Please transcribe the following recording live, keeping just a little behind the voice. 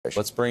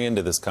Let's bring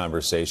into this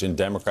conversation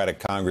Democratic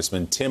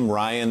Congressman Tim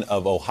Ryan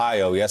of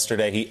Ohio.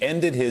 Yesterday, he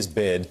ended his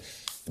bid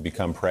to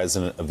become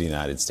president of the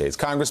United States.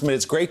 Congressman,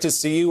 it's great to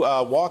see you.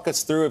 Walk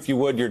us through, if you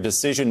would, your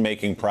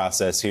decision-making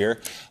process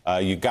here.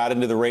 You got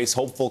into the race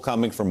hopeful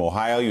coming from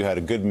Ohio. You had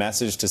a good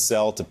message to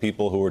sell to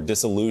people who were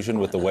disillusioned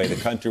with the way the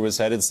country was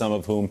headed, some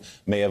of whom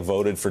may have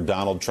voted for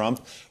Donald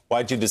Trump.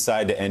 Why'd you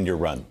decide to end your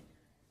run?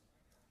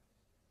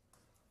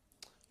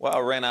 Well, I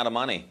ran out of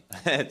money.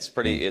 It's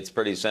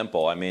pretty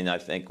simple. I mean, I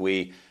think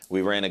we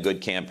ran a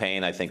good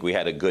campaign. I think we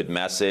had a good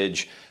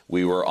message.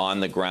 We were on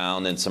the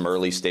ground in some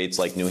early states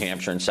like New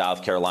Hampshire and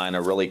South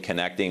Carolina, really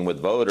connecting with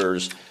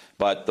voters.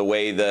 But the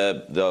way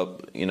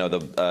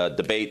the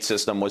debate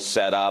system was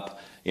set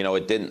up, I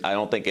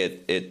don't think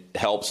it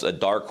helps a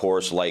dark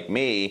horse like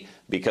me,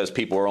 because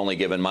people were only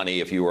given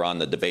money if you were on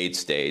the debate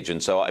stage.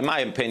 And so, in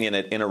my opinion,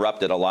 it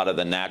interrupted a lot of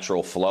the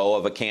natural flow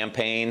of a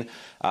campaign.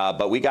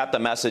 But we got the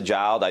message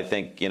out. I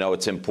think,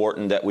 it's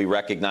important that we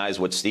recognize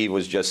what Steve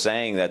was just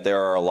saying, that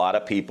there are a lot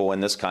of people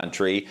in this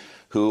country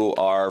who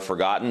are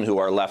forgotten, who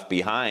are left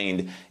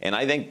behind. And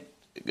I think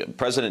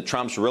President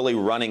Trump's really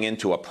running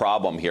into a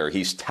problem here.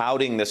 He's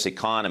touting this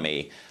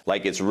economy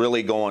like it's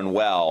really going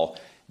well,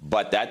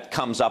 but that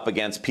comes up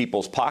against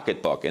people's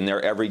pocketbook and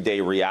their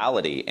everyday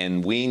reality.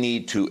 And we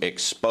need to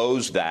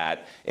expose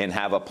that and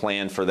have a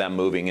plan for them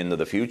moving into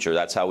the future.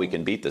 That's how we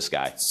can beat this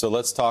guy. So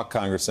let's talk,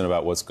 Congressman,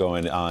 about what's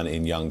going on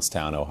in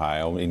Youngstown,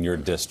 Ohio, in your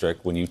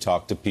district. When you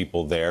talk to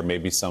people there,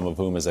 maybe some of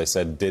whom, as I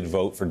said, did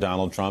vote for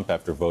Donald Trump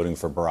after voting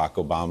for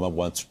Barack Obama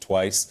once or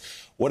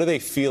twice, what are they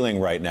feeling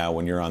right now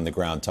when you're on the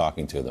ground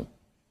talking to them?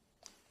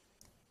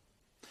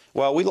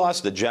 Well, we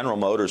lost the General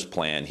Motors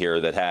plant here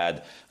that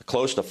had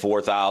close to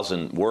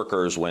 4,000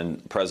 workers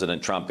when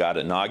President Trump got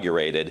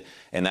inaugurated,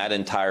 and that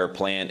entire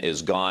plant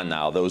is gone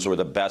now. Those were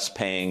the best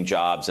paying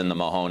jobs in the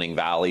Mahoning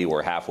Valley.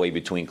 We're halfway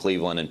between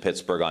Cleveland and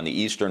Pittsburgh on the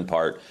eastern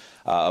part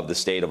of the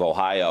state of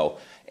Ohio.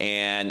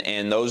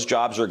 And those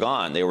jobs are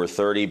gone. They were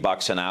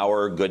 $30 an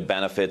hour, good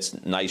benefits,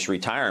 nice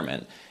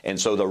retirement. And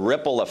so the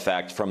ripple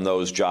effect from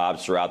those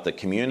jobs throughout the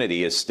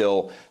community is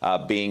still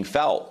being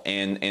felt.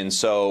 And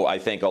so I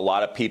think a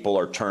lot of people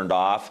are turned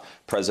off.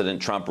 President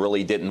Trump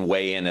really didn't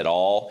weigh in at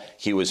all.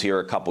 He was here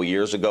a couple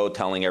years ago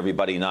telling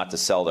everybody not to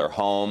sell their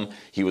home.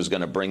 He was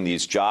going to bring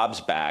these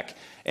jobs back.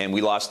 And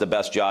we lost the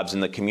best jobs in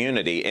the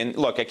community. And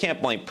look, I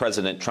can't blame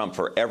President Trump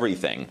for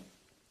everything.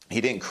 He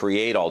didn't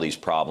create all these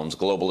problems,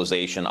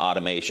 globalization,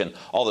 automation,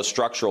 all the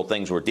structural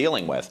things we're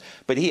dealing with.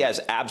 But he has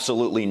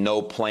absolutely no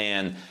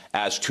plan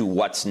as to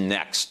what's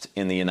next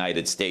in the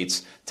United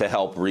States to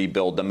help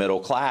rebuild the middle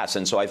class.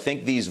 And so I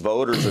think these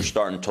voters are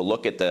starting to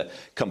look at the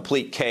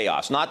complete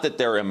chaos. Not that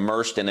they're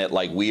immersed in it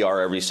like we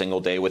are every single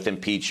day with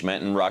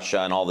impeachment and Russia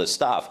and all this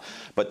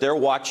stuff, but they're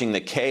watching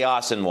the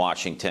chaos in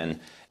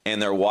Washington,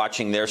 and they're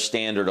watching their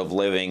standard of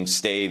living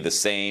stay the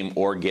same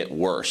or get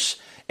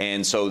worse.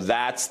 And so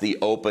that's the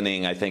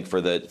opening, I think,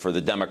 for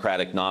the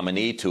Democratic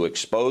nominee to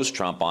expose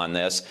Trump on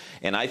this.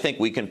 And I think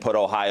we can put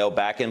Ohio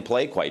back in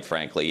play, quite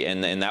frankly.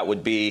 And that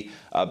would be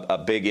a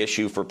big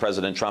issue for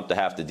President Trump to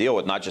have to deal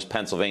with, not just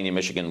Pennsylvania,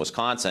 Michigan,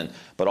 Wisconsin,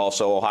 but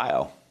also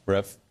Ohio.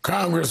 Riff.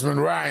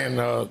 Congressman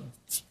Ryan,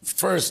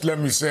 first let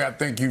me say I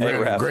think you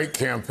ran a great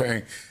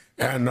campaign.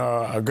 And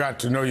I got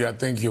to know you. I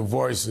think your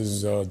voice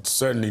is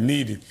certainly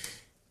needed.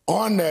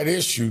 On that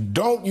issue,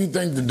 don't you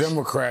think the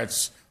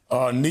Democrats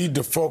need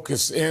to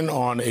focus in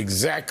on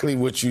exactly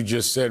what you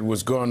just said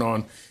was going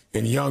on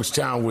in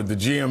Youngstown with the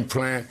GM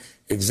plant,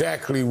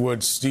 exactly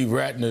what Steve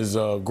Ratner's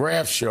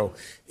graph show,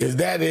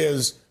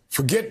 is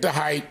forget the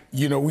hype.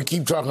 We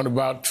keep talking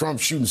about Trump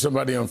shooting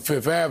somebody on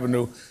Fifth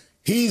Avenue.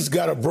 He's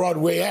got a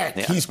Broadway act.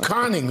 Yeah. He's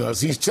conning us.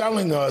 He's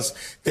telling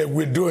us that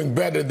we're doing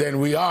better than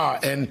we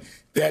are, and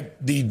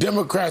that the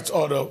Democrats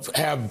ought to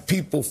have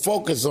people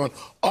focus on,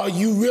 are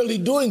you really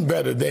doing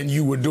better than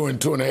you were doing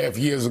 2.5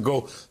 years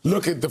ago?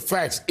 Look at the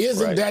facts.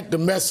 Isn't that the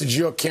message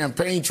your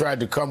campaign tried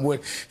to come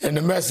with, and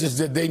the message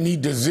that they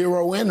need to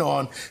zero in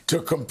on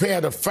to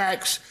compare the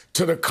facts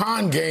to the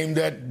con game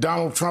that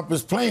Donald Trump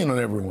is playing on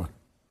everyone?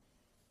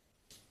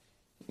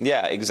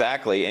 Yeah,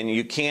 exactly. And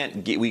we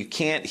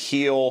can't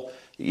heal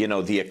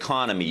the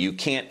economy. You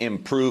can't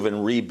improve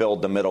and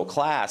rebuild the middle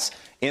class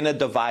in a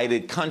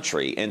divided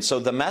country. And so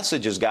the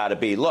message has got to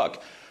be,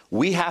 look,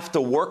 we have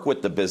to work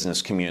with the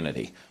business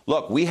community.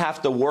 Look, we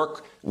have to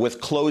work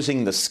with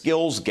closing the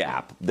skills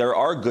gap. There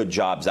are good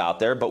jobs out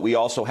there, but we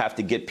also have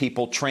to get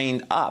people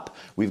trained up.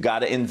 We've got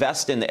to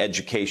invest in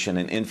education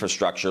and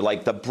infrastructure,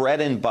 like the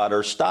bread and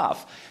butter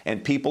stuff.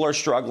 And people are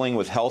struggling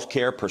with health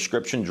care,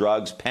 prescription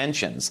drugs,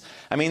 pensions.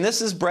 I mean,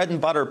 this is bread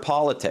and butter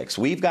politics.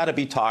 We've got to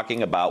be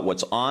talking about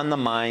what's on the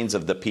minds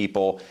of the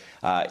people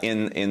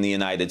in the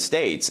United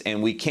States.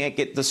 And we can't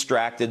get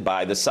distracted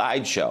by the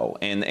sideshow.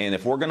 And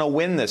if we're going to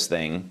win this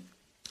thing,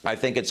 I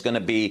think it's going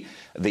to be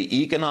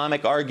the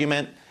economic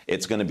argument.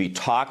 It's going to be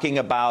talking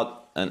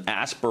about an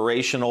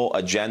aspirational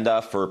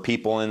agenda for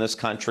people in this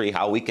country,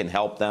 how we can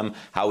help them,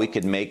 how we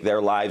can make their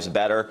lives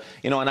better.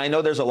 And I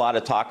know there's a lot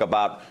of talk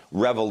about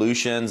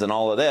revolutions and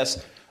all of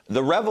this.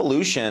 the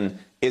revolution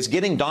is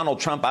getting Donald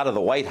Trump out of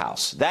the White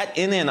House. That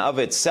in and of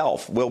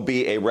itself will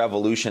be a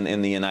revolution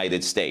in the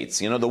United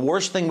States. You know, the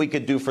worst thing we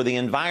could do for the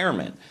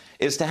environment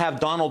is to have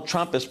Donald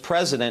Trump as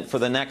president for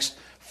the next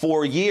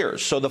 4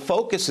 years. So the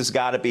focus has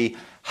got to be,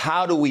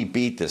 how do we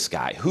beat this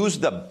guy? Who's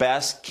the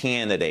best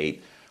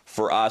candidate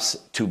for us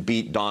to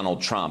beat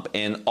Donald Trump?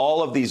 And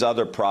all of these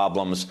other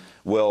problems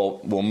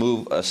will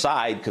move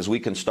aside because we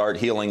can start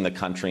healing the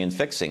country and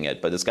fixing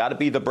it. But it's got to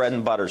be the bread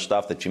and butter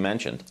stuff that you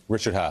mentioned.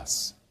 Richard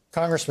Haas.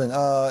 Congressman,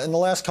 in the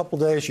last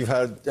couple of days, you've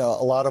had a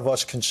lot of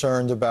us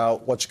concerned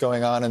about what's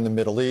going on in the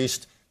Middle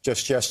East.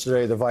 Just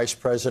yesterday, the vice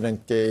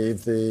president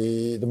gave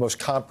the most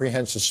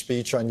comprehensive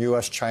speech on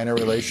U.S.-China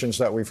relations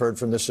that we've heard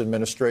from this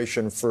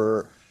administration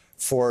for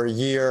a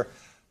year.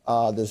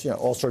 There's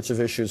all sorts of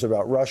issues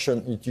about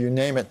Russia, you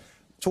name it.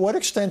 To what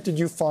extent did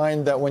you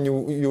find that when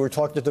you were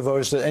talking to the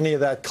voters that any of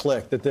that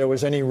clicked, that there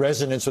was any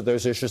resonance with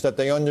those issues, that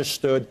they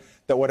understood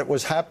that what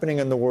was happening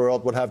in the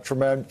world would have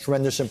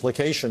tremendous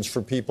implications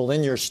for people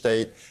in your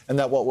state, and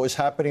that what was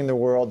happening in the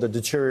world, the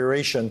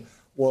deterioration,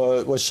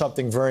 was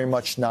something very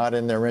much not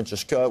in their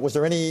interest? Was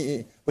there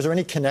any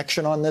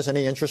connection on this,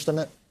 any interest in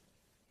it?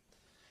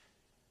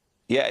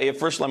 Yeah,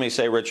 first let me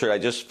say, Richard, I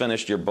just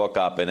finished your book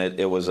up, and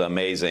it was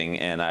amazing,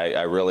 and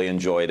I really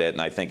enjoyed it,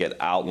 and I think it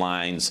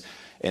outlines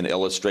and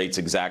illustrates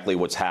exactly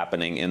what's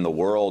happening in the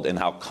world and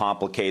how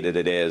complicated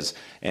it is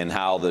and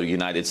how the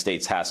United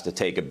States has to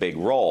take a big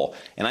role.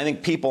 And I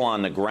think people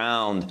on the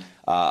ground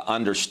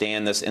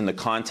understand this in the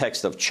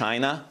context of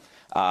China.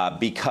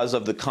 Because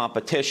of the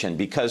competition,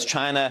 because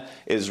China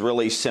is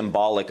really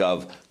symbolic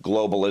of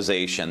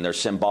globalization. They're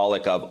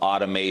symbolic of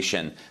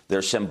automation.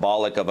 They're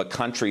symbolic of a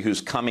country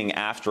who's coming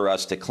after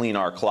us to clean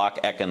our clock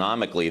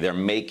economically. They're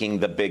making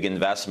the big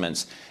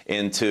investments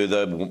into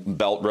the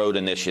Belt Road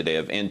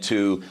Initiative,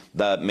 into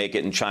the Make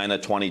It in China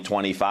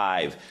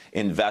 2025,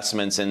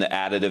 investments in the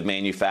additive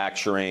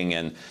manufacturing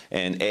and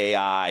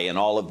AI and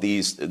all of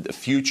these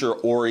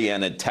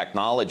future-oriented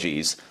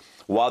technologies,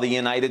 while the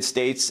United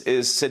States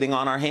is sitting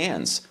on our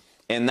hands.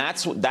 And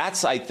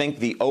that's I think,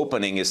 the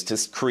opening, is to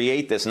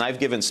create this. And I've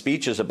given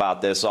speeches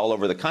about this all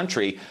over the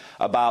country,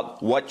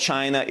 about what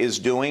China is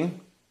doing,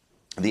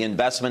 the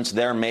investments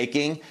they're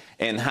making,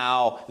 and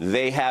how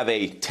they have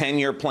a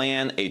 10-year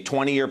plan, a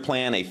 20-year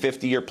plan, a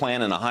 50-year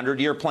plan, and a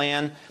 100-year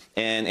plan.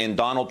 And in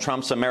Donald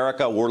Trump's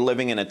America, we're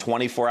living in a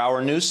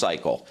 24-hour news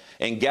cycle.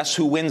 And guess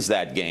who wins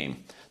that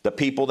game? The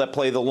people that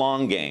play the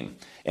long game.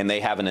 And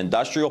they have an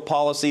industrial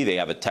policy, they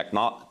have a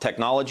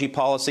technology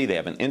policy, they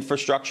have an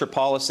infrastructure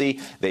policy,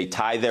 they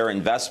tie their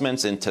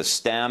investments into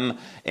STEM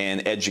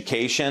and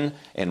education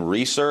and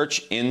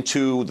research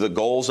into the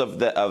goals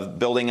of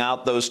building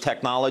out those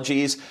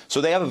technologies.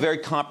 So they have a very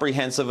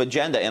comprehensive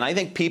agenda. And I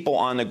think people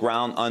on the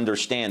ground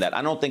understand that.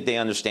 I don't think they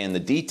understand the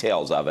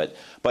details of it,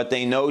 but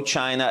they know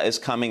China is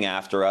coming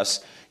after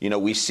us. You know,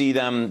 we see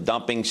them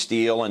dumping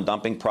steel and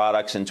dumping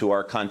products into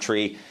our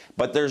country,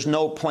 but there's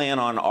no plan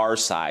on our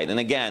side. And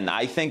again,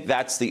 I think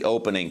that's the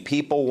opening.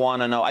 People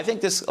want to know. I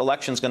think this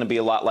election is going to be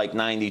a lot like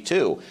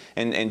 '92.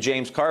 And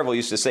James Carville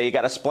used to say, you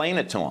got to explain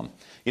it to them.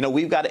 You know,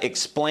 we've got to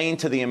explain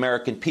to the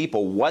American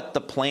people what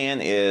the plan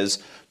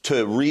is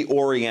to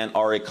reorient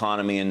our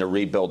economy and to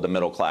rebuild the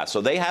middle class.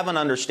 So they have an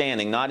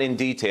understanding, not in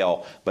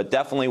detail, but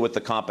definitely with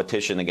the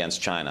competition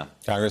against China.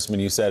 Congressman,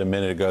 you said a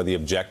minute ago the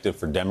objective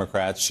for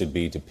Democrats should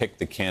be to pick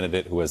the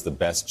candidate who has the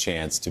best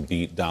chance to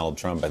beat Donald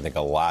Trump. I think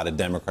a lot of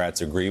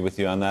Democrats agree with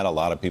you on that. A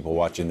lot of people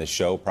watching this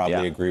show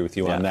probably agree with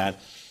you on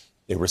that.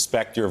 They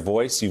respect your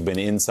voice. You've been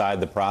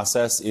inside the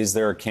process. Is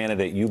there a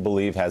candidate you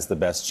believe has the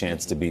best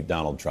chance to beat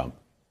Donald Trump?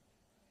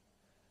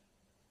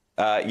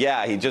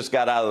 Yeah, he just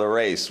got out of the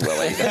race,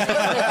 Willie.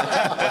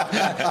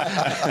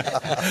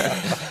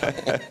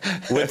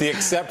 With the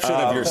exception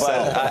of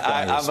yourself,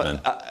 Congressman.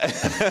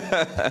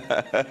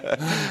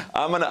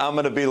 I'm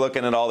going to be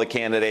looking at all the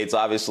candidates.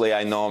 Obviously,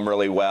 I know them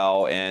really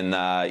well, and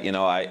you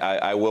know,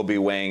 I will be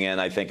weighing in,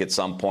 I think, at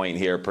some point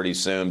here pretty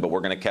soon. But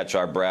we're going to catch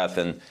our breath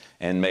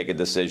and make a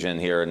decision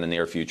here in the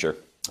near future.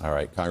 All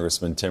right,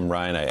 Congressman Tim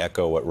Ryan, I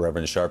echo what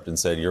Reverend Sharpton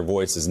said. Your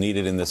voice is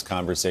needed in this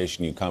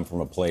conversation. You come from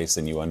a place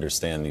and you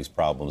understand these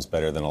problems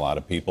better than a lot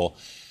of people.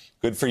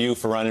 Good for you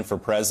for running for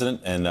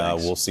president, and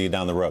we'll see you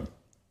down the road.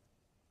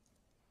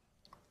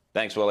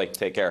 Thanks, Willie.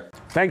 Take care.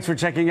 Thanks for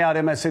checking out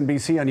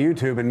MSNBC on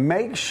YouTube, and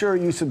make sure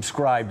you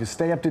subscribe to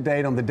stay up to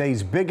date on the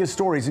day's biggest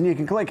stories. And you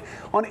can click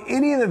on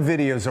any of the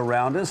videos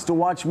around us to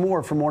watch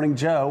more from Morning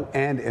Joe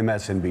and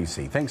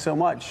MSNBC. Thanks so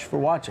much for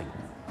watching.